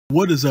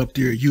What is up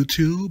there,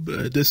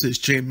 YouTube? This is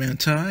J-Man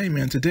Time,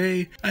 and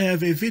today I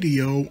have a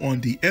video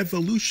on the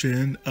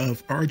evolution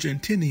of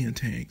Argentinian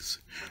tanks,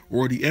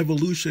 or the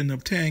evolution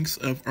of tanks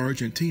of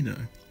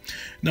Argentina.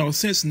 Now,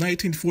 since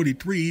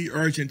 1943,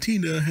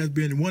 Argentina has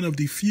been one of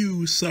the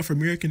few South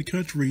American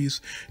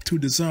countries to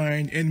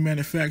design and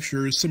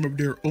manufacture some of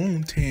their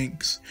own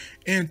tanks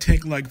and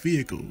tank-like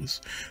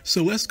vehicles.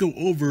 So let's go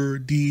over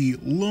the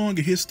long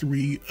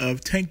history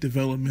of tank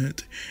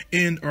development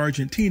in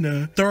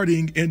Argentina,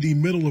 starting in the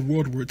middle of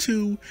World War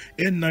II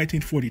in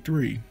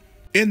 1943.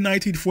 In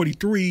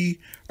 1943,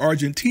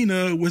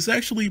 Argentina was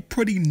actually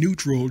pretty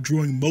neutral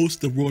during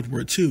most of World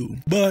War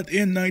II. But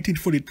in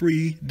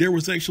 1943, there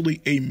was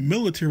actually a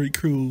military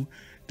coup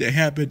that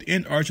happened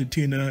in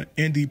Argentina,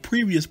 and the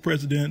previous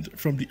president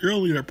from the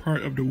earlier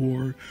part of the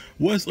war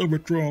was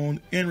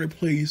overthrown and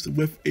replaced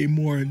with a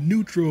more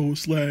neutral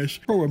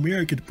 /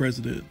 pro-American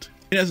president.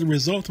 And as a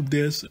result of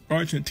this,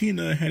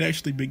 Argentina had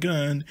actually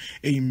begun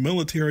a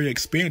military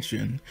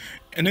expansion.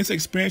 And this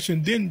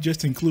expansion didn't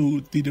just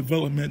include the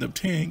development of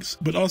tanks,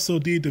 but also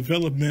the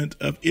development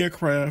of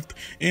aircraft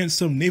and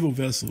some naval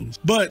vessels.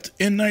 But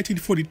in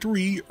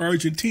 1943,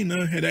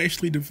 Argentina had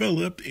actually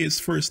developed its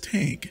first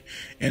tank.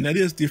 And that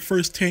is the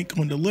first tank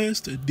on the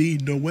list, the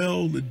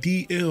Nahuel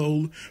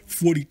D.L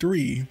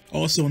 43,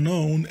 also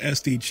known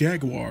as the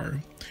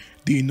Jaguar.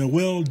 The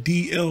Nahuel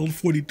D.L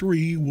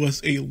 43 was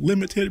a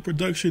limited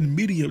production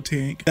medio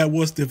tank that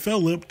was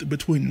developed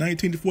between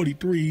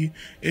 1943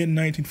 and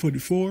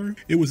 1944.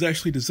 It was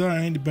actually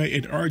designed by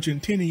an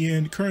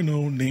Argentinian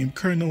colonel named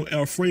Colonel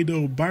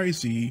Alfredo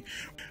Baisi,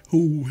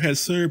 who has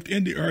served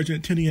in the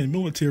Argentinian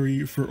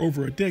military for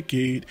over a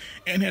decade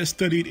and has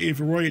studied a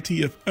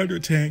variety of other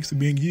tanks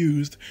being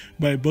used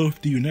by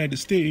both the United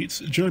States,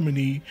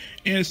 Germany,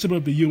 and some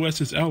of the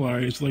US's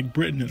allies like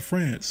Britain and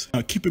France.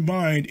 Keep in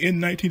mind, in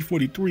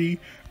 1943,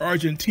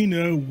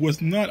 Argentina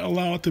was not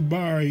allowed to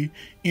buy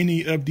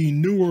any of the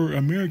newer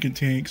American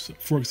tanks,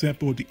 for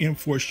example, the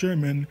M4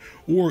 Sherman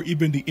or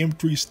even the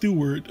M3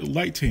 Stuart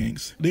light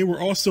tanks. They were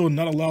also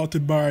not allowed to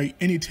buy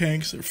any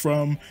tanks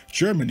from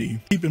Germany.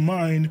 Keep in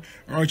mind,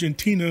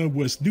 Argentina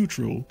was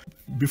neutral.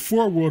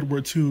 Before World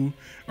War II,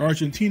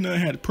 Argentina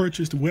had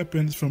purchased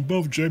weapons from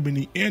both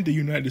Germany and the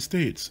United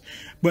States,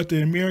 but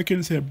the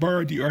Americans had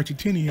barred the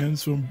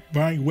Argentinians from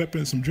buying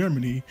weapons from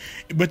Germany,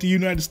 but the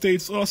United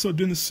States also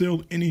didn't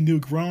sell any new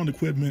ground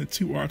equipment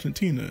to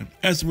Argentina.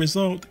 As a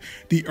result,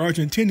 the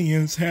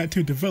Argentinians had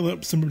to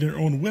develop some of their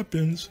own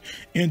weapons,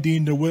 and the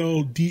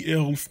Nahuel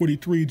D.L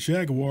 43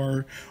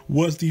 Jaguar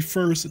was the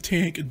first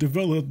tank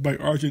developed by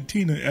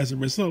Argentina as a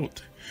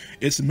result.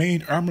 Its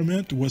main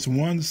armament was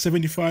one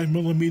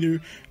 75mm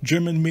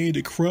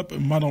German-made Krupp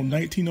Model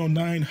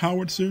 1909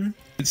 howitzer.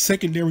 Its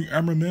secondary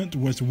armament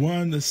was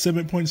one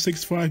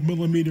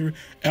 7.65mm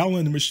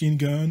Allen machine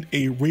gun,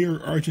 a rare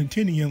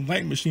Argentinian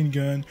light machine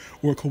gun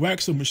or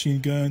coaxial machine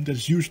gun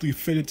that's usually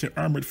fitted to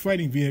armored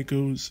fighting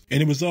vehicles,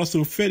 and it was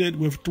also fitted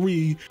with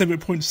three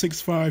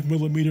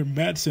 7.65mm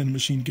Madsen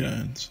machine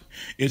guns.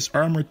 Its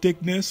armor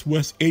thickness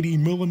was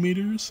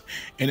 80mm,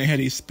 and it had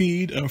a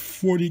speed of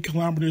 40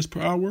 kilometers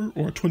per hour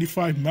or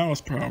 25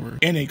 miles per hour,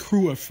 and a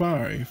crew of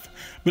 5.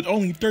 But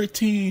only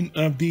 13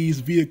 of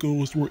these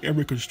vehicles were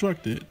ever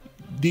constructed.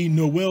 The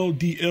Nahuel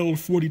D.L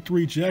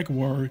 43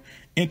 Jaguar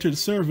entered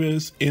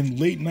service in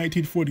late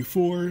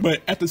 1944,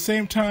 but at the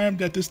same time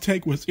that this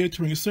tank was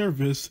entering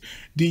service,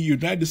 the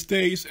United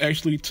States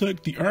actually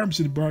took the arms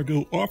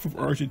embargo off of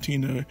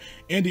Argentina,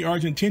 and the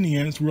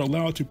Argentinians were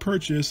allowed to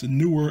purchase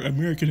newer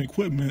American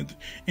equipment,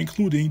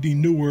 including the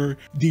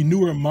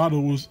newer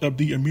models of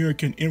the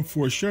American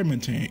M4 Sherman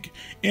tank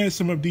and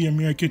some of the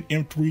American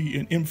M3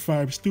 and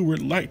M5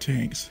 Stuart light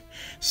tanks.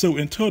 So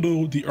in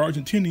total, the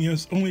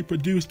Argentinians only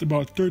produced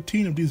about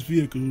 13 of these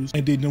vehicles,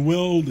 and the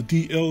Nahuel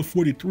D.L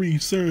 43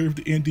 served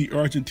in the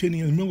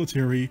Argentinian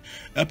military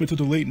up until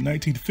the late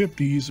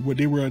 1950s, where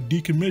they were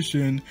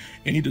decommissioned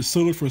and either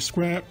sold for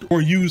scrap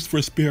or used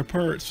for spare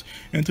parts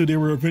until they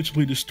were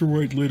eventually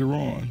destroyed later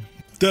on,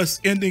 thus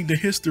ending the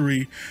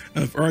history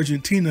of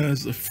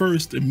Argentina's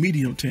first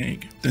medium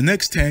tank. The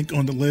next tank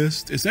on the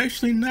list is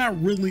actually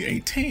not really a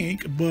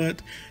tank,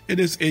 but it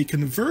is a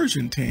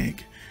conversion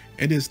tank.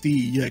 It is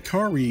the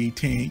Yacare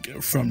Tank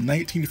from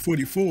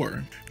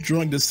 1944.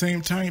 During the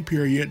same time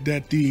period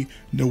that the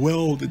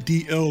Nahuel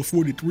D.L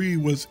 43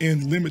 was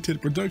in limited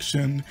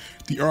production,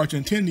 the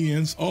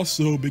Argentinians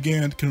also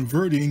began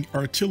converting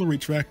artillery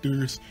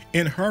tractors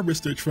and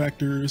harvester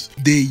tractors.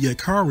 The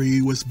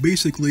Yacare was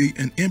basically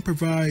an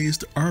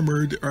improvised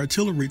armored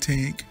artillery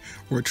tank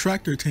or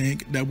tractor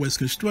tank that was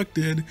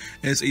constructed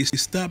as a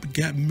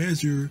stopgap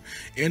measure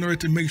in order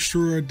to make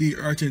sure the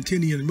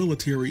Argentinian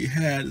military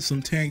had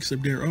some tanks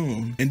of their own.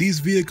 And these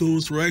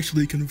vehicles were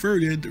actually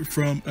converted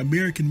from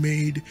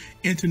American-made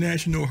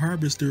International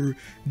Harvester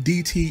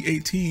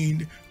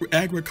DT-18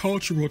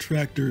 agricultural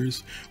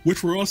tractors,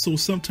 which were also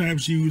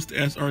sometimes used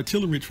as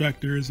artillery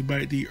tractors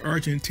by the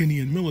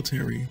Argentinian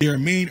military. Their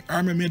main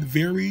armament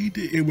varied.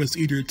 It was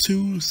either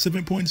two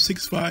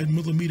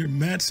 7.65mm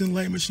Madsen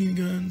light machine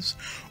guns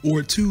or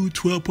with two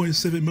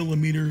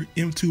 12.7mm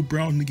M2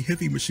 Browning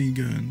heavy machine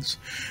guns.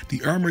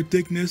 The armor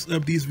thickness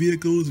of these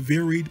vehicles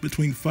varied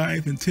between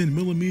 5 and 10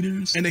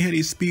 millimeters, and they had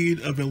a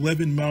speed of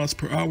 11 miles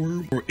per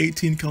hour or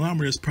 18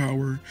 kilometers per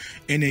hour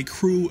and a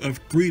crew of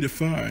 3 to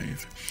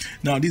 5.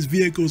 Now, these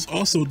vehicles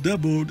also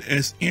doubled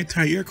as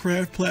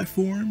anti-aircraft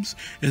platforms,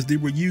 as they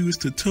were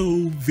used to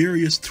tow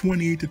various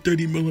 20 to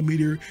 30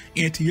 millimeter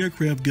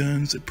anti-aircraft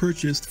guns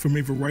purchased from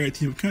a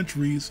variety of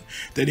countries.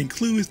 That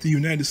includes the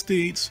United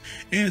States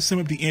and some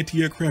of the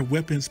anti-aircraft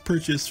weapons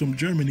purchased from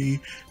Germany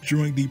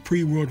during the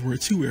pre-World War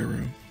II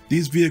era.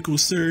 These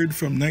vehicles served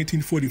from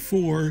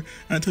 1944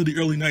 until the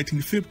early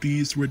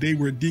 1950s, where they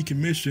were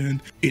decommissioned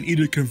and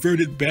either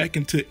converted back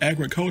into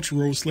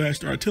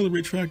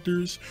agricultural/artillery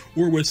tractors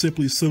or were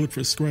simply sold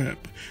for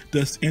scrap,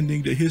 thus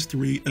ending the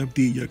history of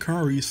the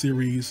Yacare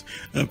series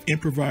of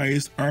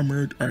improvised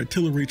armored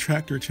artillery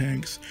tractor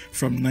tanks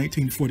from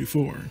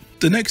 1944.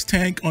 The next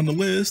tank on the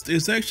list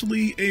is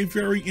actually a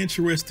very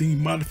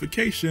interesting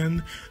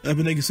modification of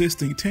an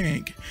existing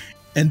tank.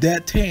 And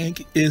that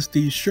tank is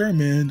the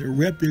Sherman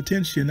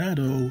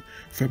Repotenciado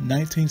from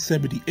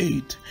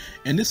 1978.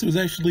 And this was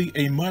actually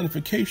a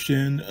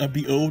modification of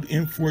the old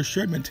M4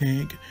 Sherman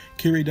tank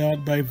carried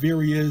out by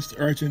various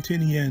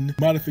Argentinian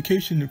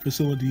modification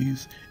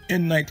facilities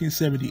in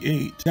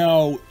 1978.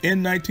 Now,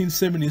 in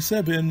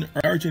 1977,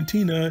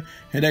 Argentina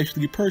had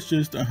actually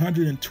purchased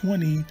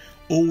 120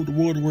 old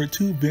World War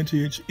II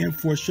vintage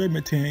M4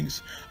 Sherman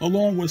tanks,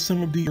 along with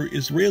some of the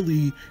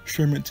Israeli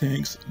Sherman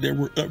tanks that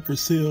were up for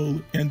sale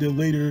in the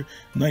later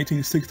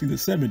 1960s and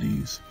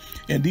 70s.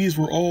 And these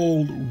were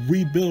all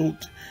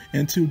rebuilt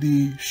into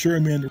the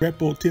Sherman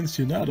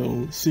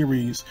Repotenciado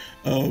series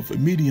of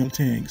medium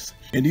tanks.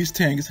 And these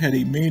tanks had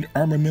a main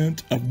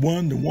armament of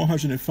one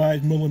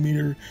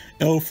 105mm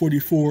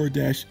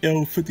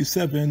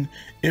L44-L57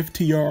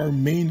 FTR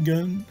main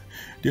gun.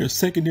 Their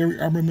secondary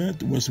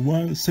armament was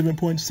one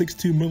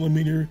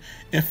 7.62mm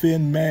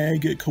FN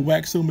Mag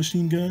coaxial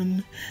machine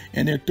gun,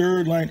 and their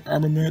third line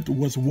armament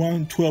was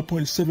one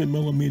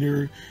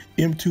 12.7mm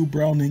M2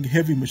 Browning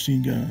heavy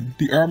machine gun.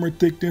 The armor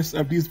thickness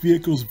of these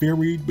vehicles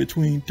varied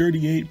between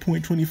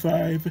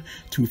 38.25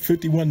 to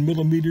 51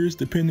 millimeters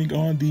depending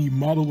on the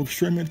model of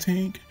Sherman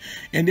tank,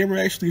 and they were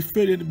actually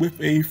fitted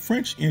with a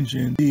French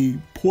engine, the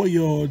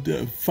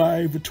Poyod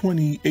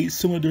 520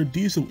 8-cylinder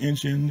diesel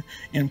engine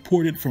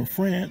imported from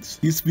France.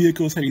 These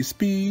vehicles had a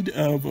speed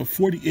of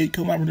 48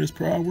 kilometers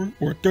per hour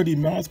or 30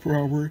 miles per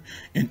hour,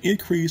 an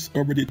increase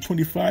over the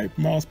 25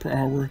 miles per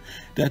hour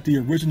that the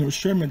original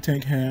Sherman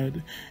tank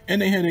had,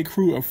 and they had a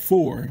crew of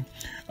 4.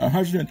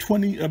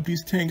 120 of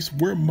these tanks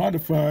were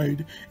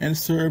modified and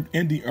served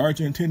in the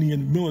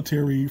Argentinian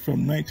military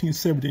from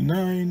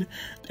 1979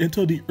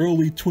 until the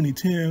early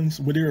 2010s,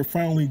 where they were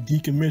finally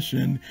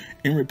decommissioned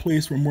and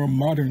replaced with more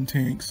modern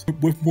tanks,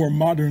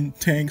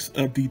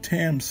 of the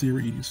TAM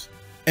series.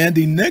 And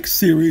the next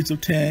series of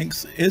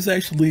tanks is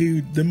actually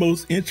the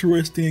most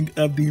interesting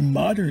of the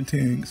modern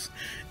tanks,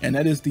 and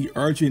that is the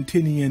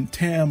Argentinian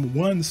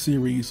TAM-1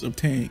 series of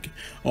tank,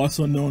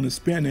 also known in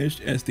Spanish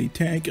as the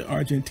Tank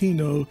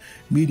Argentino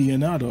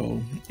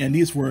Mediano. And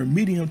these are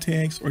medium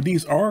tanks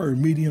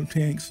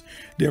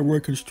that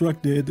were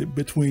constructed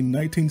between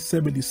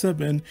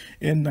 1977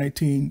 and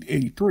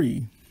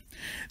 1983.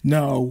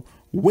 Now,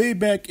 way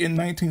back in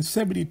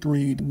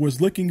 1973,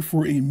 was looking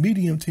for a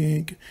medium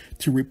tank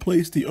to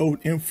replace the old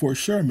M4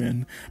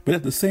 Sherman, but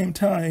at the same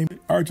time,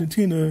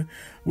 Argentina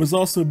was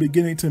also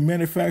beginning to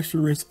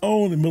manufacture its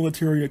own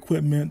military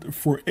equipment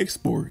for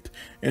export,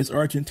 as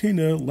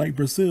Argentina, like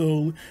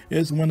Brazil,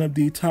 is one of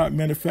the top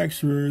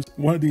manufacturers,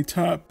 one of the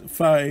top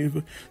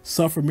 5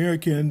 South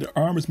American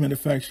arms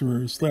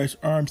manufacturers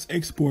 / arms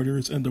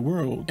exporters in the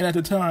world. And at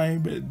the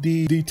time,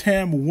 the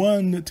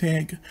TAM-1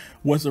 tank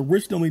was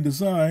originally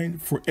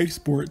designed for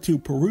export to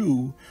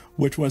Peru,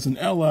 which was an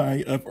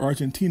ally of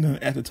Argentina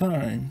at the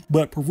time.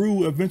 But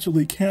Peru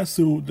eventually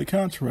canceled the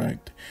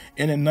contract,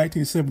 and in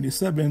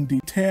 1977, the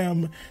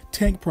TAM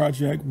tank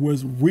project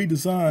was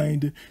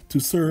redesigned to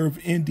serve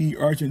in the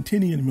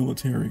Argentinian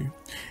military.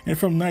 And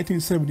from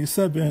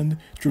 1977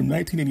 through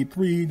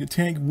 1983, the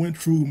tank went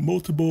through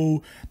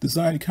multiple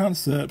design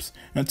concepts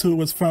until it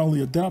was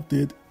finally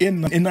adopted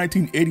in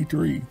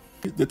 1983.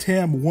 The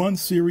TAM-1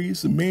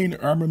 series main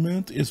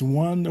armament is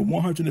one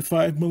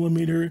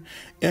 105mm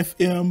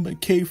FM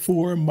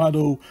K4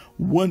 Model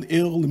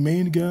 1L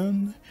main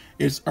gun.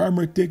 Its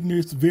armor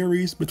thickness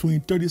varies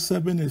between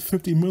 37 and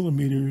 50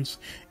 millimeters,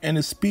 and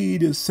its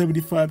speed is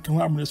 75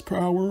 kilometers per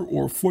hour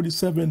or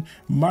 47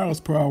 miles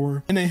per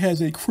hour, and it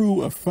has a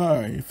crew of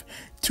 5.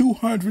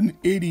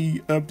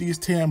 280 of these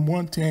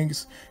TAM-1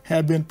 tanks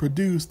have been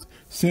produced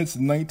since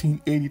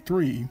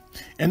 1983.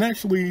 And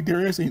actually,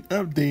 there is an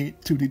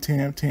update to the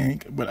TAM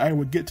tank, but I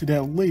will get to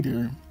that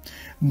later.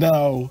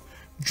 Now,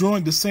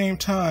 during the same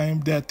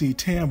time that the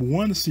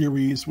TAM-1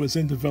 series was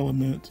in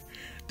development,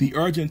 The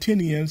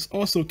Argentinians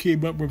also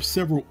came up with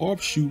several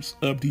offshoots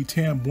of the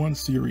TAM-1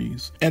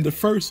 series, and the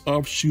first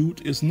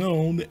offshoot is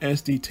known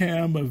as the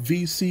TAM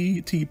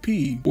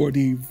VCTP, or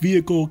the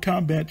Vehicle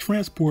Combat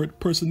Transport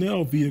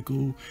Personnel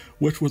Vehicle,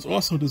 which was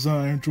also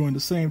designed during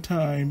the same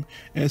time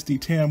as the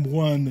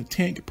TAM-1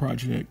 tank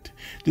project.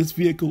 This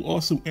vehicle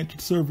also entered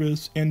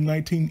service in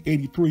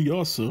 1983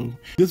 also.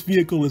 This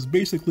vehicle is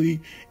basically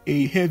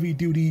a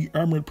heavy-duty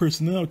armored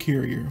personnel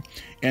carrier,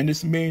 and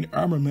its main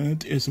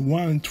armament is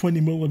one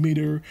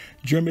 20mm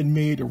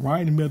German-made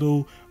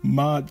Rheinmetall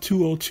Mod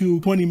 202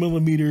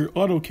 20mm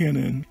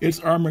autocannon. Its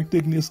armor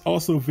thickness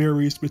also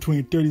varies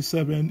between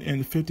 37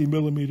 and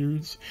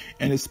 50mm,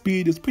 and its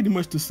speed is pretty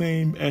much the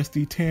same as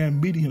the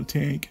TAM medium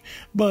tank,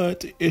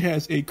 but it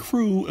has a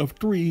crew of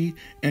 3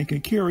 and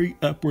can carry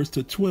upwards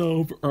to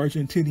 12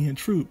 Argentinian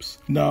troops.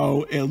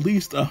 Now, at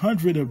least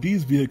 100 of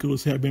these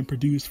vehicles have been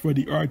produced for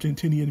the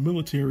Argentinian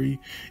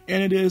military,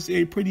 and it is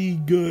a pretty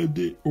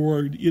good,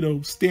 or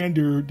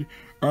standard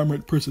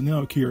armored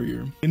personnel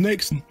carrier. The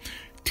next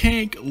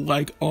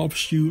tank-like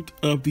offshoot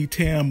of the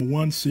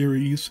TAM-1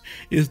 series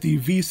is the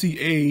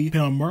VCA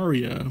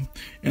Palmaria,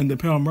 and the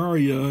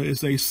Palmaria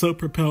is a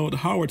self-propelled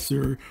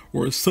howitzer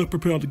or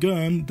self-propelled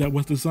gun that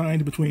was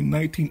designed between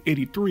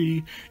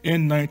 1983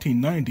 and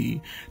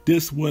 1990.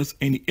 This was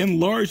an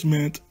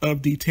enlargement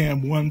of the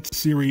TAM-1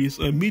 series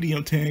of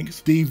medium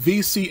tanks. The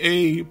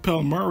VCA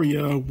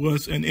Palmaria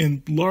was an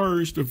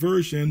enlarged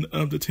version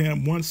of the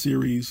TAM-1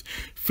 series,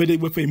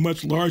 fitted with a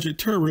much larger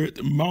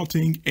turret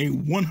mounting a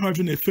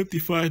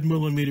 155mm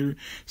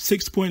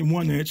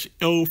 6.1-inch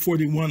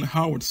L41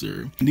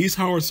 howitzer. And these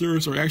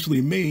howitzers are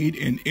actually made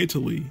in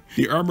Italy.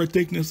 The armor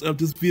thickness of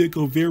this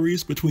vehicle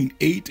varies between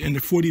 8 and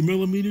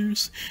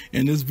 40mm,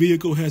 and this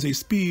vehicle has a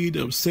speed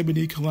of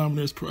 70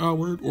 kilometers per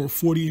hour or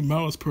 40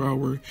 miles per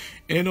hour,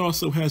 and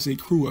also has a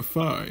crew of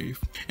 5.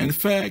 In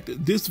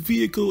fact, this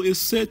vehicle is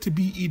said to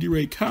be either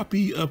a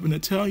copy of an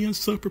Italian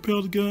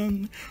self-propelled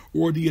gun,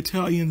 or the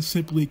Italians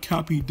simply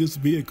copied this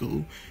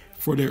vehicle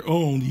for their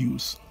own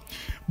use.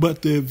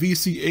 But the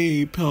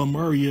VCA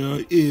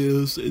Palmaria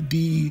is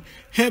the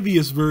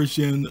heaviest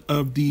version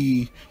of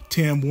the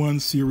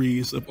TAM-1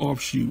 series of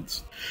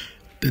offshoots.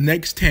 The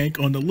next tank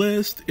on the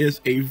list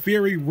is a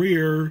very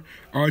rare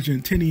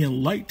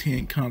Argentinian light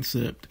tank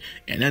concept,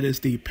 and that is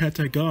the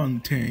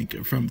Patagón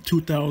Tank from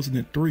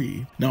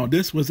 2003. Now,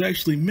 this was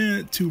actually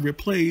meant to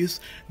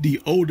replace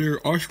the older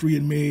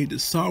Austrian-made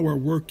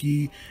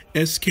Sauerwerke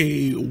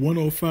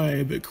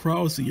SK-105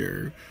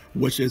 Krausier,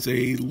 which is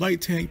a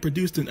light tank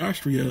produced in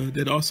Austria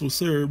that also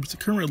serves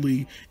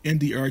currently in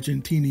the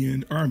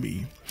Argentinian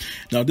army.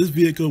 Now, this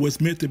vehicle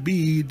was meant to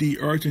be the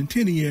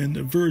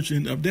Argentinian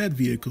version of that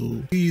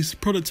vehicle. These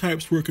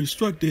prototypes were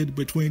constructed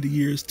between the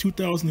years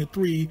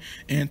 2003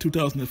 and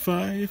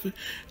 2005.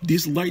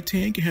 This light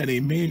tank had a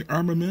main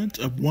armament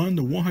of one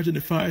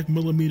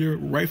 105mm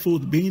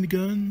rifled bean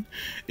gun.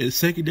 Its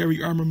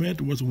secondary armament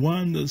was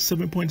one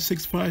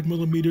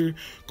 7.65mm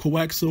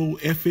coaxial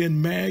FN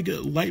mag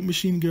light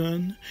machine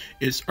gun.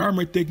 Its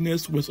armor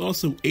thickness was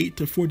also 8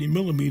 to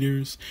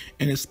 40mm,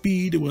 and its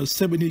speed was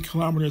 70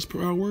 kilometers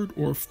per hour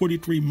or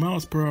 43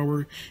 miles per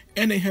hour,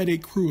 and it had a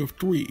crew of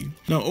 3.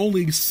 Now,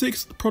 only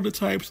 6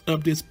 prototypes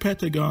of this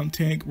Patagón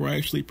tank were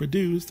actually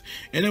produced,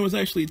 and it was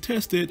actually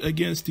tested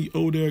against the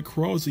older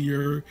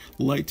Krausier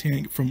light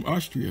tank from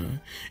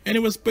Austria. And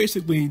it was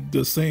basically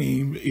the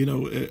same,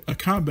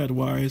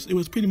 combat-wise. It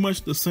was pretty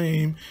much the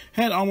same,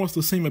 had almost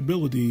the same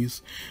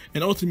abilities,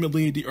 and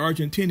ultimately the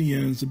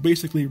Argentinians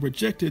basically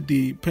rejected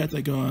the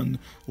Patagón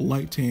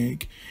light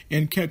tank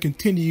and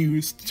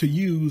continued to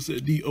use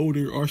the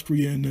older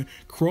Austrian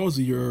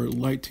Krausier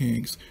light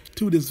tanks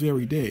to this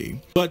very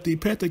day. But the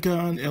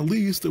Patagón at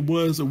least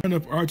was one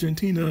of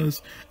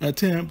Argentina's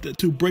attempt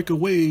to break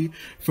away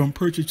from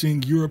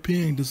purchasing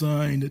European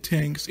designed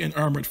tanks and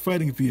armored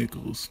fighting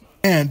vehicles.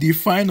 And the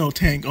final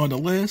tank on the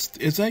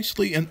list is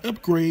actually an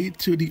upgrade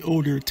to the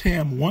older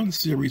TAM-1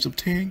 series of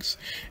tanks,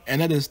 and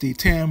that is the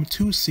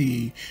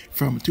TAM-2C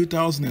from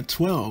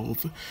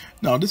 2012.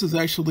 Now, this is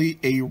actually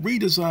a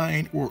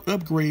redesign or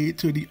upgrade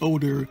to the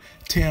older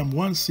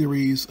TAM-1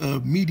 series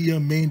of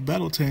medium main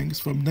battle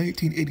tanks from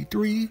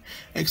 1983,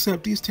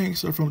 except these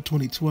tanks are from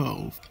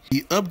 2012.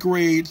 The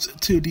upgrades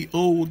to the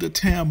old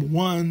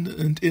TAM-1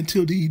 and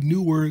into the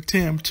newer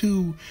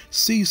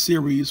TAM-2C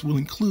series will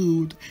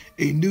include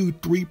a new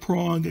 3-prong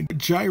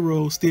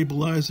gyro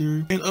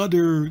stabilizer and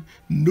other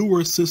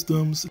newer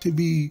systems to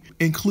be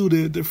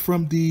included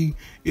from the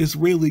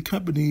Israeli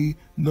company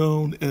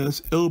known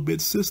as Elbit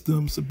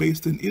Systems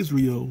based in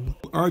Israel.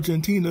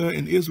 Argentina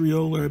and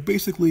Israel are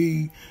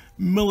basically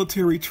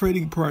military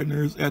trading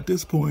partners at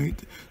this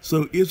point,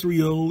 so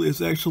Israel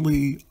is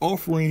actually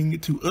offering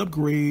to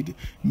upgrade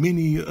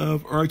many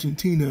of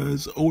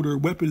Argentina's older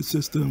weapon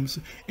systems,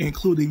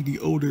 including the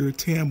older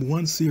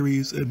TAM-1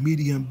 series of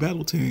medium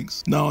battle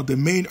tanks. Now, the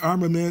main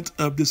armament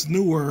of this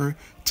newer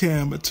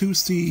TAM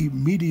 2C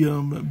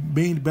medium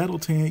main battle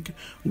tank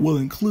will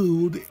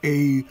include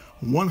a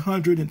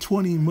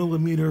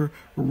 120mm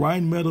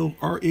Rheinmetall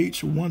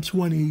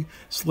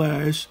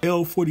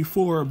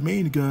RH-120/L44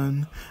 main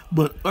gun,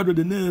 but other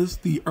than this,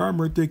 the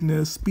armor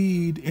thickness,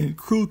 speed, and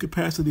crew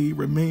capacity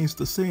remains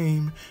the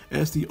same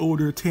as the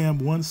older TAM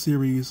 1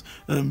 series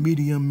of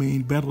medium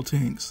main battle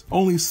tanks.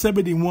 Only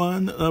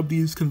 71 of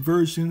these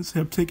conversions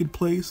have taken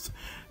place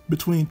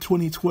between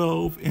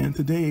 2012 and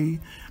today,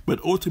 but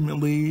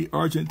ultimately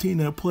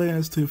Argentina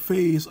plans to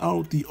phase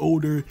out the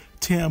older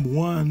TAM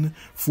 1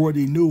 for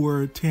the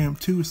newer TAM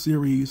 2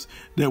 series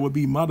that would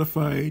be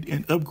modified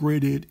and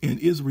upgraded in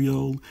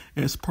Israel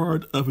as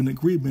part of an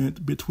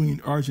agreement between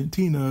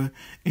Argentina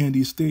and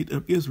the State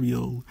of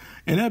Israel.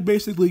 And that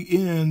basically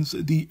ends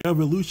the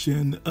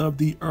evolution of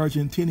the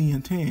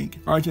Argentinian tank.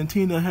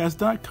 Argentina has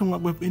not come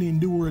up with any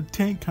newer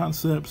tank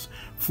concepts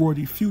for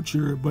the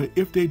future, but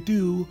if they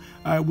do,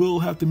 I will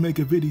have to make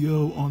a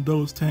video on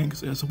those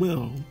tanks as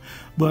well.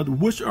 But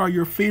which are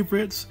your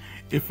favorites?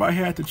 If I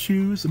had to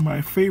choose,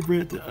 my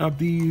favorite of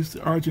these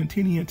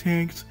Argentinian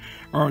tanks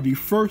are the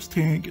first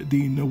tank,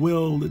 the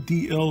Nahuel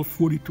D.L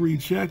 43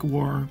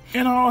 Jaguar,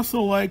 and I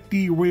also like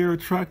the rare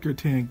tractor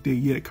tank, the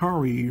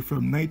Yacare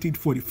from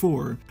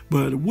 1944.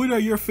 But what are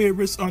your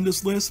favorites on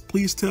this list?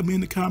 Please tell me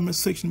in the comments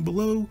section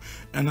below.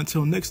 And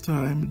until next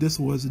time, this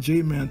was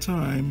J-Man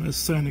Time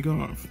signing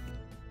off.